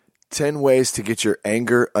10 Ways to Get Your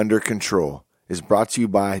Anger Under Control is brought to you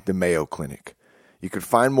by the Mayo Clinic. You can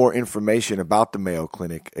find more information about the Mayo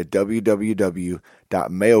Clinic at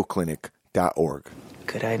www.mayoclinic.org.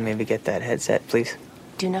 Could I maybe get that headset, please?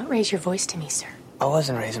 Do not raise your voice to me, sir. I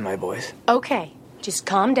wasn't raising my voice. Okay, just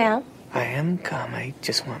calm down. I am calm. I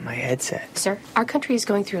just want my headset. Sir, our country is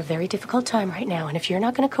going through a very difficult time right now, and if you're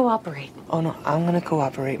not going to cooperate... Oh, no, I'm going to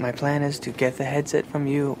cooperate. My plan is to get the headset from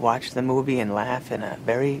you, watch the movie, and laugh in a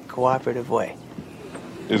very cooperative way.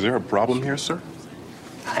 Is there a problem here, sir?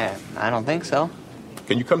 I don't think so.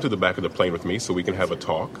 Can you come to the back of the plane with me so we can have a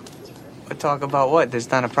talk? But talk about what?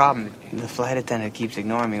 There's not a problem. The flight attendant keeps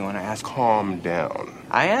ignoring me when I ask. Calm down.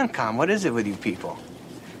 I am calm. What is it with you people?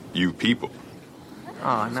 You people.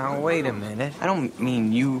 Oh, now wait a minute. I don't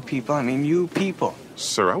mean you people. I mean you people.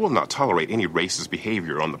 Sir, I will not tolerate any racist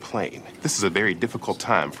behavior on the plane. This is a very difficult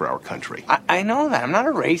time for our country. I know that. I'm not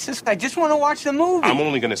a racist. I just want to watch the movie. I'm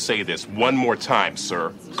only going to say this one more time,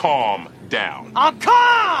 sir. Calm down. I'm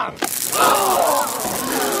calm!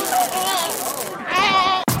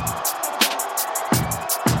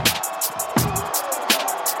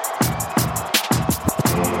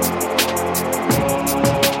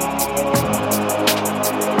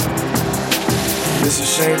 This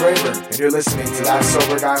is Shane Raver, and you're listening to That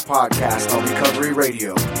Sober Guy podcast on Recovery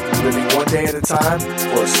Radio. Living one day at a time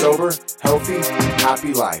for a sober, healthy,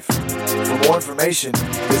 happy life. For more information,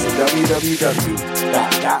 visit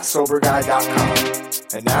www.thatsoberguy.com.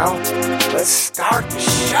 And now, let's start the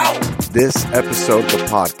show. This episode of the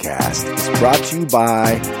podcast is brought to you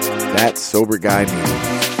by That Sober Guy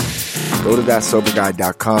Meetings. Go to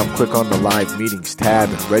thatsoberguy.com, click on the live meetings tab,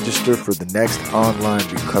 and register for the next online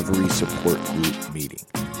recovery support group meeting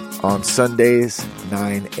on Sundays,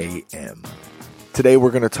 9 a.m. Today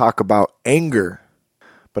we're going to talk about anger,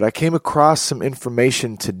 but I came across some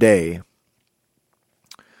information today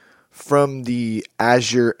from the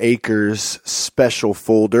Azure Acres special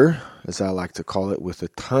folder, as I like to call it, with a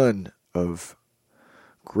ton of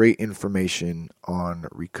great information on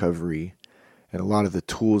recovery and a lot of the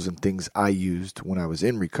tools and things I used when I was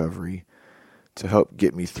in recovery to help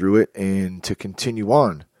get me through it and to continue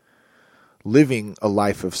on living a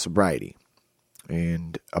life of sobriety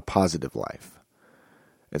and a positive life.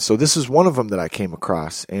 And so this is one of them that I came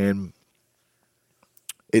across, and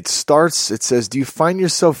it says, do you find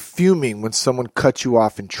yourself fuming when someone cuts you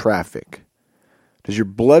off in traffic? Does your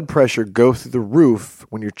blood pressure go through the roof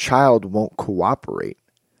when your child won't cooperate?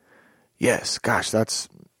 Yes, gosh, that's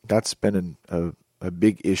been a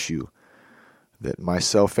big issue that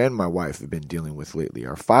myself and my wife have been dealing with lately.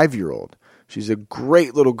 Our 5-year-old, she's a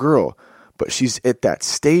great little girl, but she's at that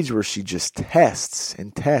stage where she just tests,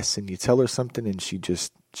 and you tell her something and she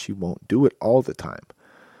won't do it all the time.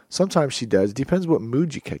 Sometimes she does. Depends what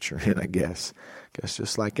mood you catch her in, I guess.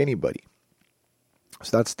 Just like anybody.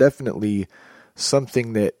 So that's definitely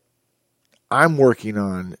something that I'm working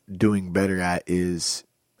on doing better at, is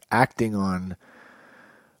acting on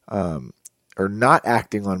or not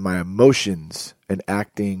acting on my emotions and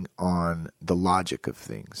acting on the logic of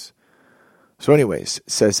things. So anyways,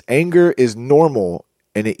 it says anger is normal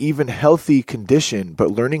and an even healthy condition,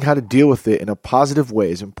 but learning how to deal with it in a positive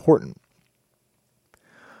way is important.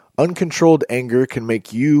 Uncontrolled anger can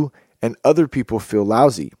make you and other people feel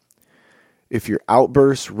lousy. If your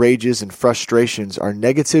outbursts, rages, and frustrations are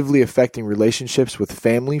negatively affecting relationships with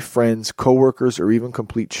family, friends, coworkers, or even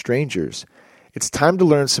complete strangers, it's time to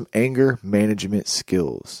learn some anger management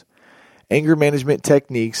skills. Anger management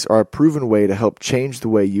techniques are a proven way to help change the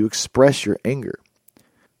way you express your anger.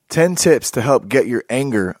 10 tips to help get your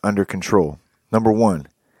anger under control. Number 1,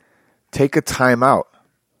 take a time out.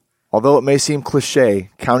 Although it may seem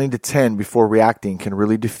cliche, counting to 10 before reacting can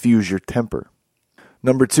really diffuse your temper.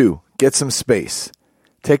 Number 2, get some space.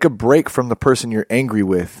 Take a break from the person you're angry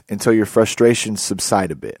with until your frustrations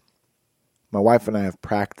subside a bit. My wife and I have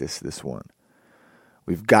practiced this one.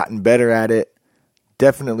 We've gotten better at it.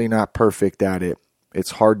 Definitely not perfect at it.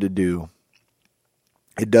 It's hard to do.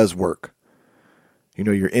 It does work. You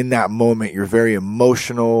know, you're in that moment. You're very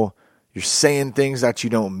emotional. You're saying things that you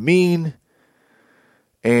don't mean.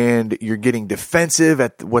 And you're getting defensive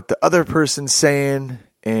at what the other person's saying.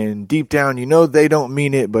 And deep down, you know they don't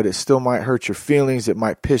mean it, but it still might hurt your feelings. It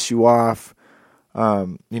might piss you off.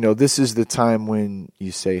 This is the time when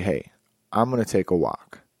you say, hey, I'm going to take a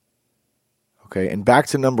walk. Okay, and back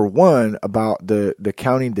to number 1 about the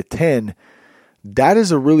counting to 10, that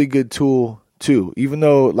is a really good tool too. Even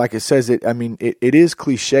though, like it says, it is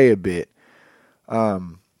cliche a bit.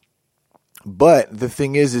 But the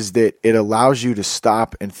thing is that it allows you to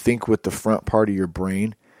stop and think with the front part of your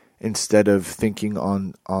brain instead of thinking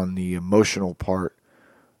on the emotional part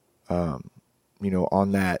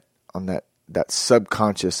on that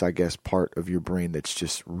subconscious, I guess, part of your brain that's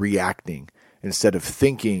just reacting instead of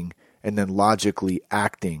thinking and then logically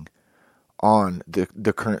acting on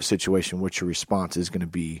the current situation, what your response is going to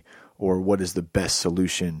be, or what is the best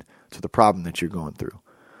solution to the problem that you're going through.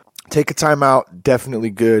 Take a time out, definitely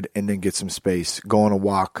good, and then get some space. Go on a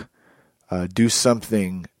walk. Do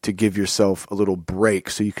something to give yourself a little break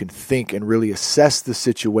so you can think and really assess the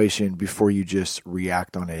situation before you just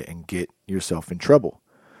react on it and get yourself in trouble.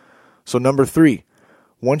 So 3,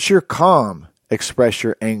 once you're calm, express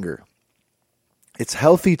your anger. It's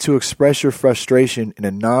healthy to express your frustration in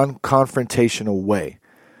a non-confrontational way.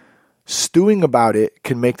 Stewing about it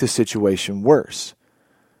can make the situation worse.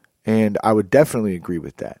 And I would definitely agree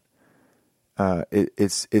with that.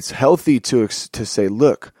 It's healthy to say,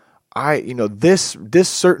 look, this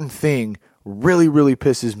certain thing really, really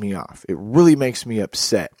pisses me off. It really makes me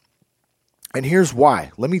upset. And here's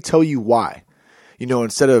why. Let me tell you why.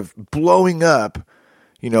 Instead of blowing up,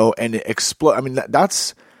 and explode. I mean,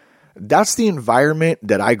 that's the environment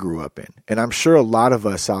that I grew up in. And I'm sure a lot of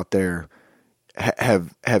us out there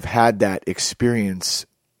have had that experience,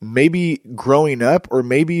 maybe growing up or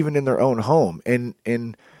maybe even in their own home.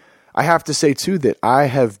 And I have to say too, that I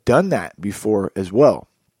have done that before as well.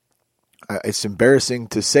 It's embarrassing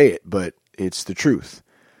to say it, but it's the truth.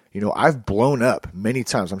 I've blown up many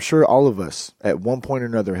times. I'm sure all of us at one point or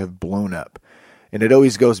another have blown up. And it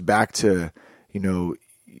always goes back to, well,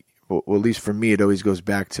 at least for me, it always goes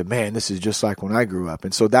back to, man, this is just like when I grew up.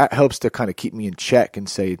 And so that helps to kind of keep me in check and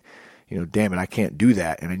say, damn it, I can't do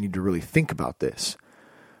that. And I need to really think about this.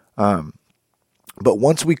 But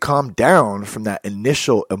once we calm down from that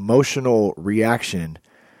initial emotional reaction,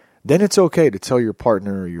 then it's okay to tell your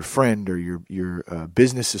partner or your friend or your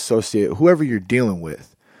business associate, whoever you're dealing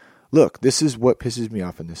with, look, this is what pisses me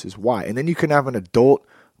off and this is why. And then you can have an adult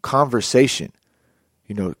conversation,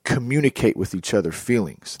 communicate with each other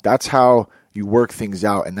feelings. That's how you work things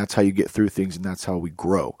out, and that's how you get through things, and that's how we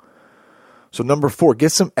grow. So 4,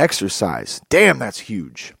 get some exercise. Damn, that's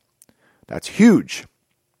huge. That's huge.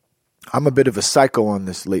 I'm a bit of a psycho on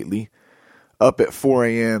this lately. Up at 4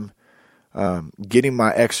 a.m., getting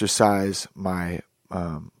my exercise, my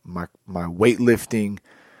weightlifting,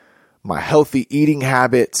 my healthy eating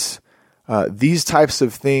habits. These types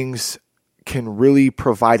of things can really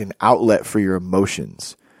provide an outlet for your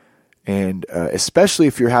emotions. And especially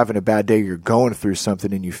if you're having a bad day, you're going through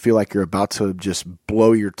something and you feel like you're about to just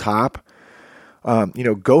blow your top,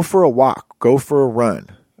 go for a walk, go for a run,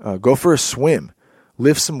 go for a swim,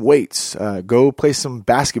 lift some weights, go play some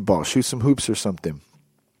basketball, shoot some hoops or something.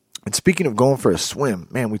 And speaking of going for a swim,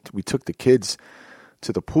 man, we took the kids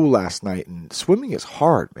to the pool last night, and swimming is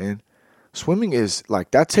hard, man. Swimming is like,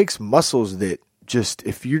 that takes muscles that just,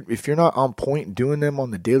 if you're not on point doing them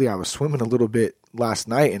on the daily. I was swimming a little bit last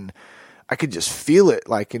night and I could just feel it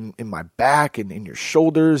like in my back and in your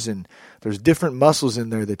shoulders, and there's different muscles in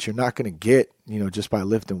there that you're not going to get, just by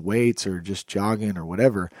lifting weights or just jogging or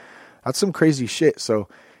whatever. That's some crazy shit. So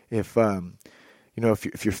if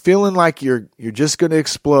you're feeling like you're just going to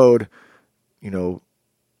explode,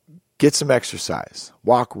 get some exercise,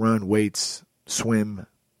 walk, run, weights, swim,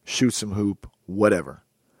 shoot some hoop, whatever.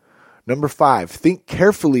 5, think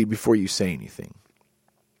carefully before you say anything.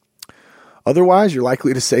 Otherwise, you're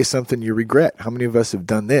likely to say something you regret. How many of us have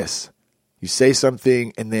done this? You say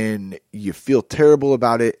something and then you feel terrible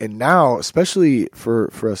about it. And now, especially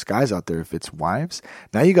for us guys out there, if it's wives,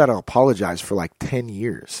 now you got to apologize for like 10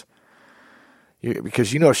 years. Because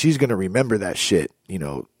she's going to remember that shit,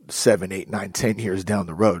 7, 8, 9, 10 years down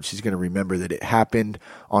the road. She's going to remember that it happened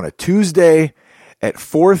on a Tuesday at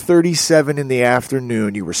 4:37 in the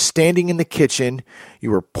afternoon. You were standing in the kitchen,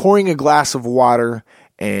 you were pouring a glass of water,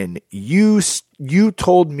 and you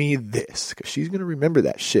told me this. Because she's going to remember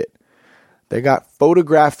that shit. They got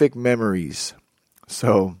photographic memories.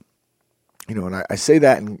 So, and I say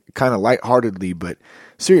that in kind of lightheartedly, but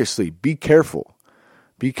seriously, be careful.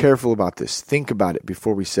 Be careful about this. Think about it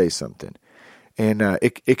before we say something. And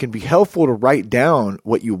it can be helpful to write down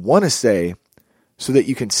what you want to say so that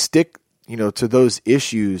you can stick to those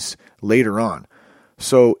issues later on.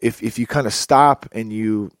 So if you kind of stop and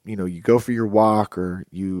you go for your walk, or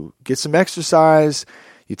you get some exercise,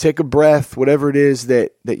 you take a breath, whatever it is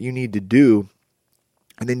that you need to do,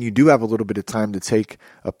 and then you do have a little bit of time to take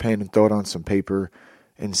a pen and throw it on some paper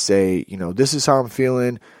and say, this is how I'm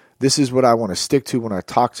feeling. This is what I want to stick to when I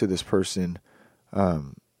talk to this person,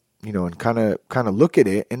 and kind of look at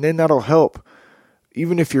it. And then that'll help,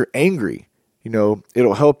 even if you're angry.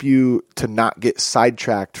 It'll help you to not get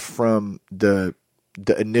sidetracked from the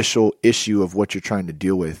initial issue of what you're trying to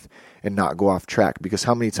deal with, and not go off track. Because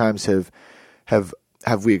how many times have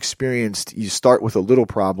we experienced, you start with a little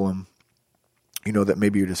problem, that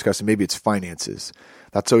maybe you're discussing, maybe it's finances.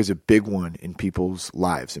 That's always a big one in people's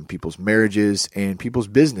lives, in people's marriages and people's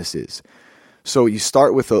businesses. So you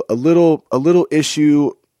start with a little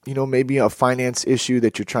issue, maybe a finance issue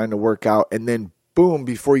that you're trying to work out, and then boom,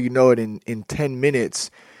 before you know it, in 10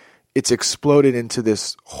 minutes, it's exploded into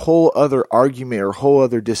this whole other argument or whole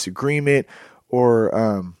other disagreement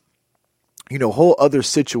or, whole other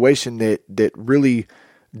situation that really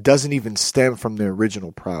doesn't even stem from the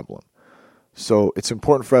original problem. So it's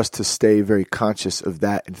important for us to stay very conscious of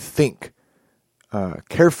that and think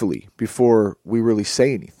carefully before we really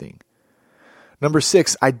say anything. Number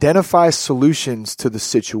 6, identify solutions to the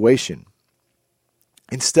situation.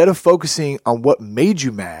 Instead of focusing on what made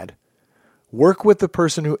you mad, work with the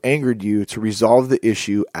person who angered you to resolve the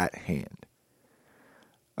issue at hand.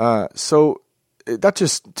 So that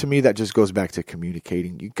just goes back to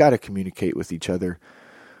communicating. You got to communicate with each other.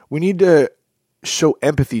 We need to show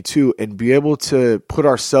empathy too and be able to put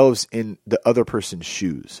ourselves in the other person's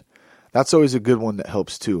shoes. That's always a good one that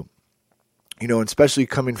helps too. And especially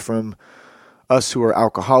coming from us who are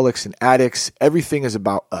alcoholics and addicts, everything is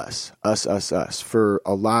about us, for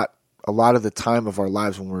a lot of the time of our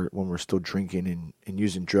lives when we're still drinking and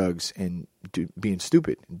using drugs and being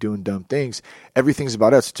stupid and doing dumb things. Everything's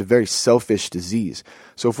about us. It's a very selfish disease.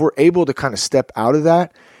 So if we're able to kind of step out of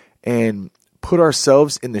that and put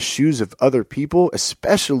ourselves in the shoes of other people,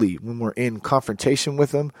 especially when we're in confrontation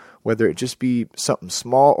with them, whether it just be something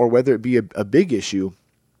small or whether it be a big issue,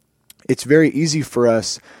 it's very easy for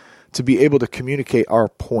us to be able to communicate our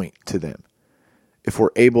point to them if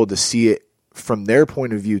we're able to see it from their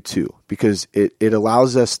point of view too, because it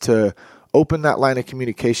allows us to open that line of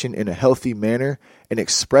communication in a healthy manner and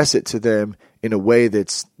express it to them in a way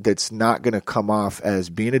that's not going to come off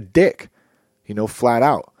as being a dick, flat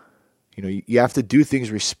out. You have to do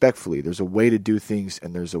things respectfully. There's a way to do things,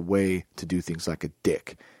 and there's a way to do things like a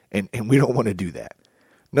dick. And we don't want to do that.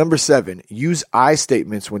 Number 7, use I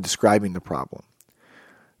statements when describing the problem.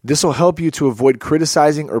 This will help you to avoid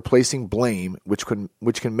criticizing or placing blame, which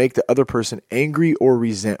can make the other person angry or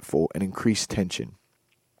resentful and increase tension.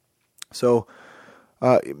 So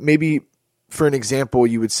maybe for an example,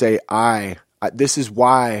 you would say, this is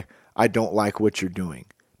why I don't like what you're doing,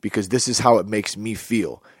 because this is how it makes me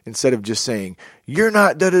feel. Instead of just saying, you're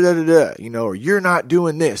not da-da-da-da-da, or you're not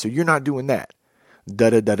doing this, or you're not doing that.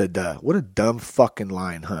 Da-da-da-da-da. What a dumb fucking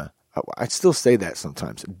line, huh? I still say that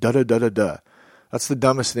sometimes. Da-da-da-da-da. That's the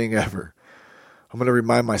dumbest thing ever. I'm going to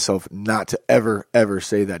remind myself not to ever, ever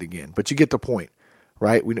say that again. But you get the point,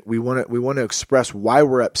 right? We want to express why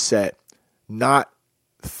we're upset, not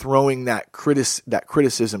throwing that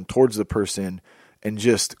criticism towards the person and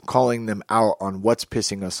just calling them out on what's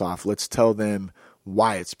pissing us off. Let's tell them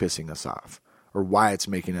why it's pissing us off or why it's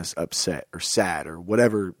making us upset or sad or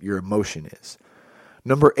whatever your emotion is.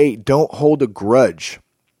 Number 8, don't hold a grudge.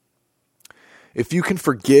 If you can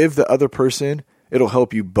forgive the other person, it'll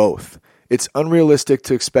help you both. It's unrealistic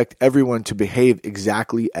to expect everyone to behave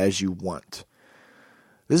exactly as you want.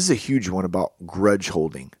 This is a huge one about grudge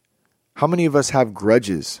holding. How many of us have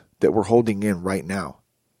grudges that we're holding in right now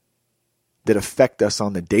that affect us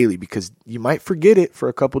on the daily? Because you might forget it for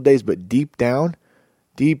a couple days, but deep down,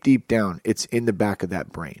 it's in the back of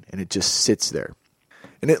that brain and it just sits there.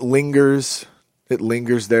 And it lingers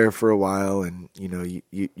there for a while, and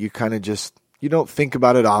you kind of just, you don't think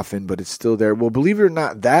about it often, but it's still there. Well, believe it or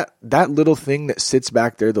not, that little thing that sits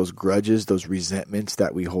back there, those grudges, those resentments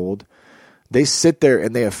that we hold, they sit there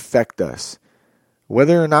and they affect us.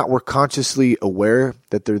 Whether or not we're consciously aware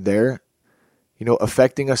that they're there,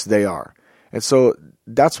 affecting us, they are. And so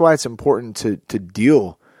that's why it's important to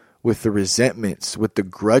deal with the resentments, with the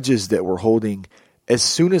grudges that we're holding as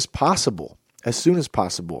soon as possible. Getting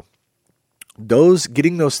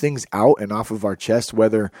those things out and off of our chest,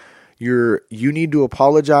 whether you need to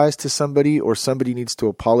apologize to somebody or somebody needs to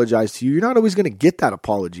apologize to you, you're not always going to get that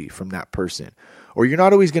apology from that person. Or you're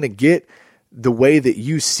not always going to get the way that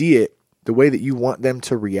you see it, the way that you want them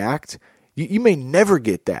to react. You may never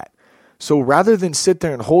get that. So rather than sit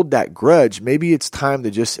there and hold that grudge, maybe it's time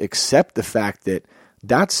to just accept the fact that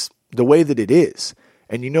that's the way that it is.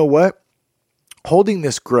 And you know what? Holding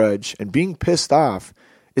this grudge and being pissed off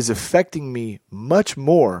is affecting me much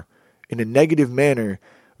more in a negative manner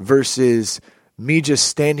versus me just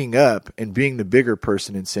standing up and being the bigger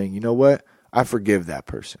person and saying, you know what? I forgive that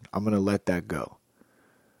person. I'm going to let that go.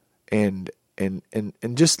 And and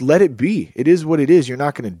just let it be. It is what it is. You're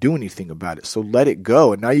not going to do anything about it. So let it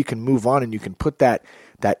go. And now you can move on and you can put that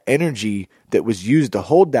energy that was used to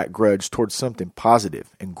hold that grudge towards something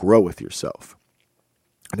positive and grow with yourself.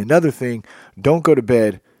 And another thing, don't go to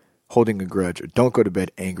bed holding a grudge, or don't go to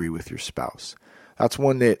bed angry with your spouse. That's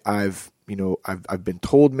one that I've been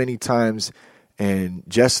told many times, and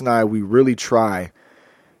Jess and I, we really try,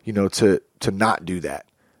 to not do that,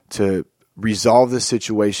 to resolve the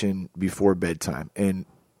situation before bedtime. And,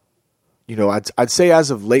 I'd say as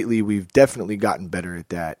of lately, we've definitely gotten better at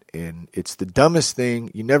that. And it's the dumbest thing.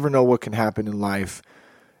 You never know what can happen in life.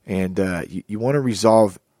 And you want to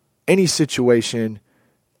resolve any situation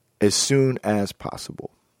as soon as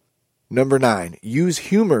possible. Number 9, use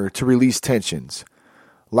humor to release tensions.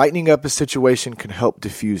 Lightening up a situation can help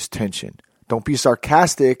diffuse tension. Don't be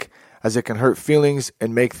sarcastic, as it can hurt feelings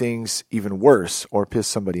and make things even worse, or piss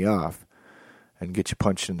somebody off and get you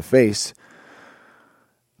punched in the face.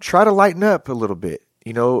 Try to lighten up a little bit.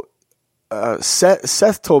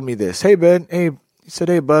 Seth told me this. Hey, Ben. He said,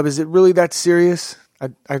 hey, bub, is it really that serious?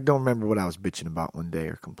 I don't remember what I was bitching about one day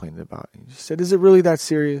or complaining about. He just said, is it really that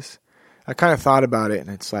serious? I kind of thought about it, and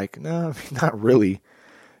it's like, no, not really.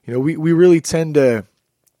 We really tend to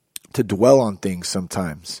dwell on things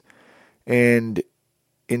sometimes. And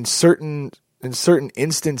in certain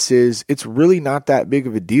instances, it's really not that big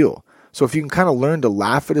of a deal. So if you can kind of learn to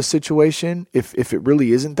laugh at a situation, if it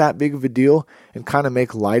really isn't that big of a deal, and kind of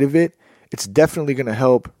make light of it, it's definitely going to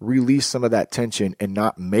help release some of that tension and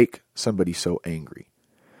not make somebody so angry.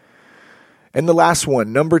 And the last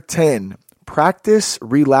one, number 10, practice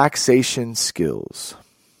relaxation skills.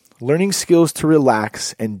 Learning skills to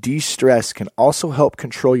relax and de-stress can also help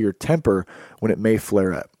control your temper when it may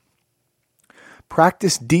flare up.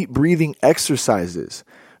 Practice deep breathing exercises.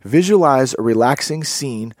 Visualize a relaxing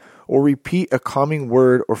scene or repeat a calming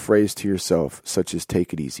word or phrase to yourself, such as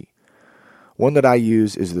take it easy. One that I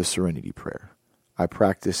use is the Serenity Prayer. I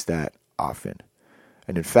practice that often.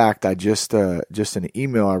 And in fact, I just in an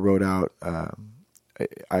email I wrote out, I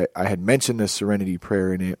had mentioned the Serenity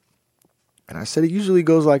Prayer in it. And I said it usually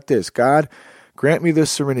goes like this. God, grant me the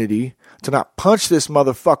serenity to not punch this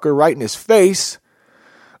motherfucker right in his face.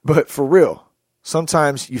 But for real,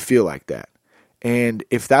 sometimes you feel like that. And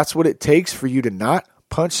if that's what it takes for you to not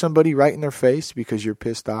punch somebody right in their face because you're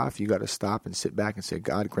pissed off, you got to stop and sit back and say,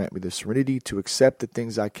 God, grant me the serenity to accept the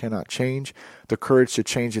things I cannot change, the courage to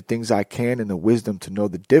change the things I can, and the wisdom to know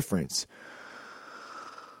the difference.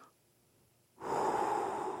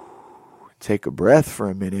 Take a breath for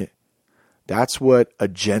a minute. That's what a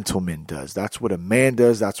gentleman does. That's what a man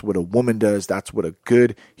does. That's what a woman does. That's what a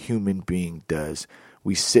good human being does.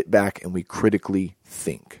 We sit back and we critically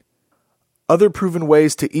think. Other proven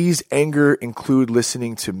ways to ease anger include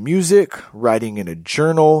listening to music, writing in a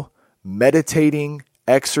journal, meditating,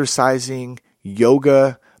 exercising,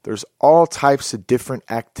 yoga. There's all types of different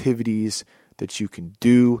activities that you can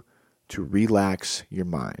do to relax your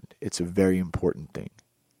mind. It's a very important thing.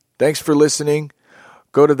 Thanks for listening.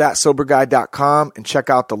 Go to thatsoberguy.com and check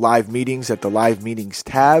out the live meetings at the live meetings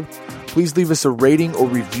tab. Please leave us a rating or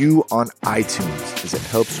review on iTunes, as it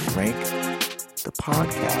helps rank the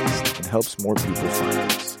podcast and helps more people find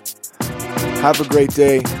us. Have a great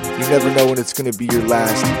day. You never know when it's going to be your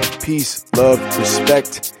last. Peace, love,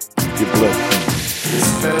 respect. Keep your blood clean. This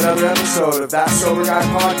has been another episode of That Sober Guy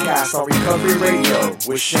Podcast on Recovery Radio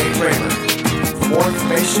with Shane Raymer. For more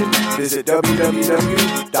information, visit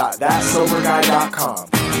www.thatsoberguy.com,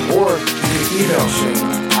 or you can email Shane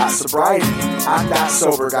at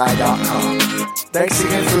sobriety@thatsoberguy.com. Thanks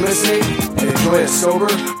again for listening, and enjoy a sober,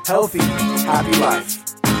 healthy, happy life.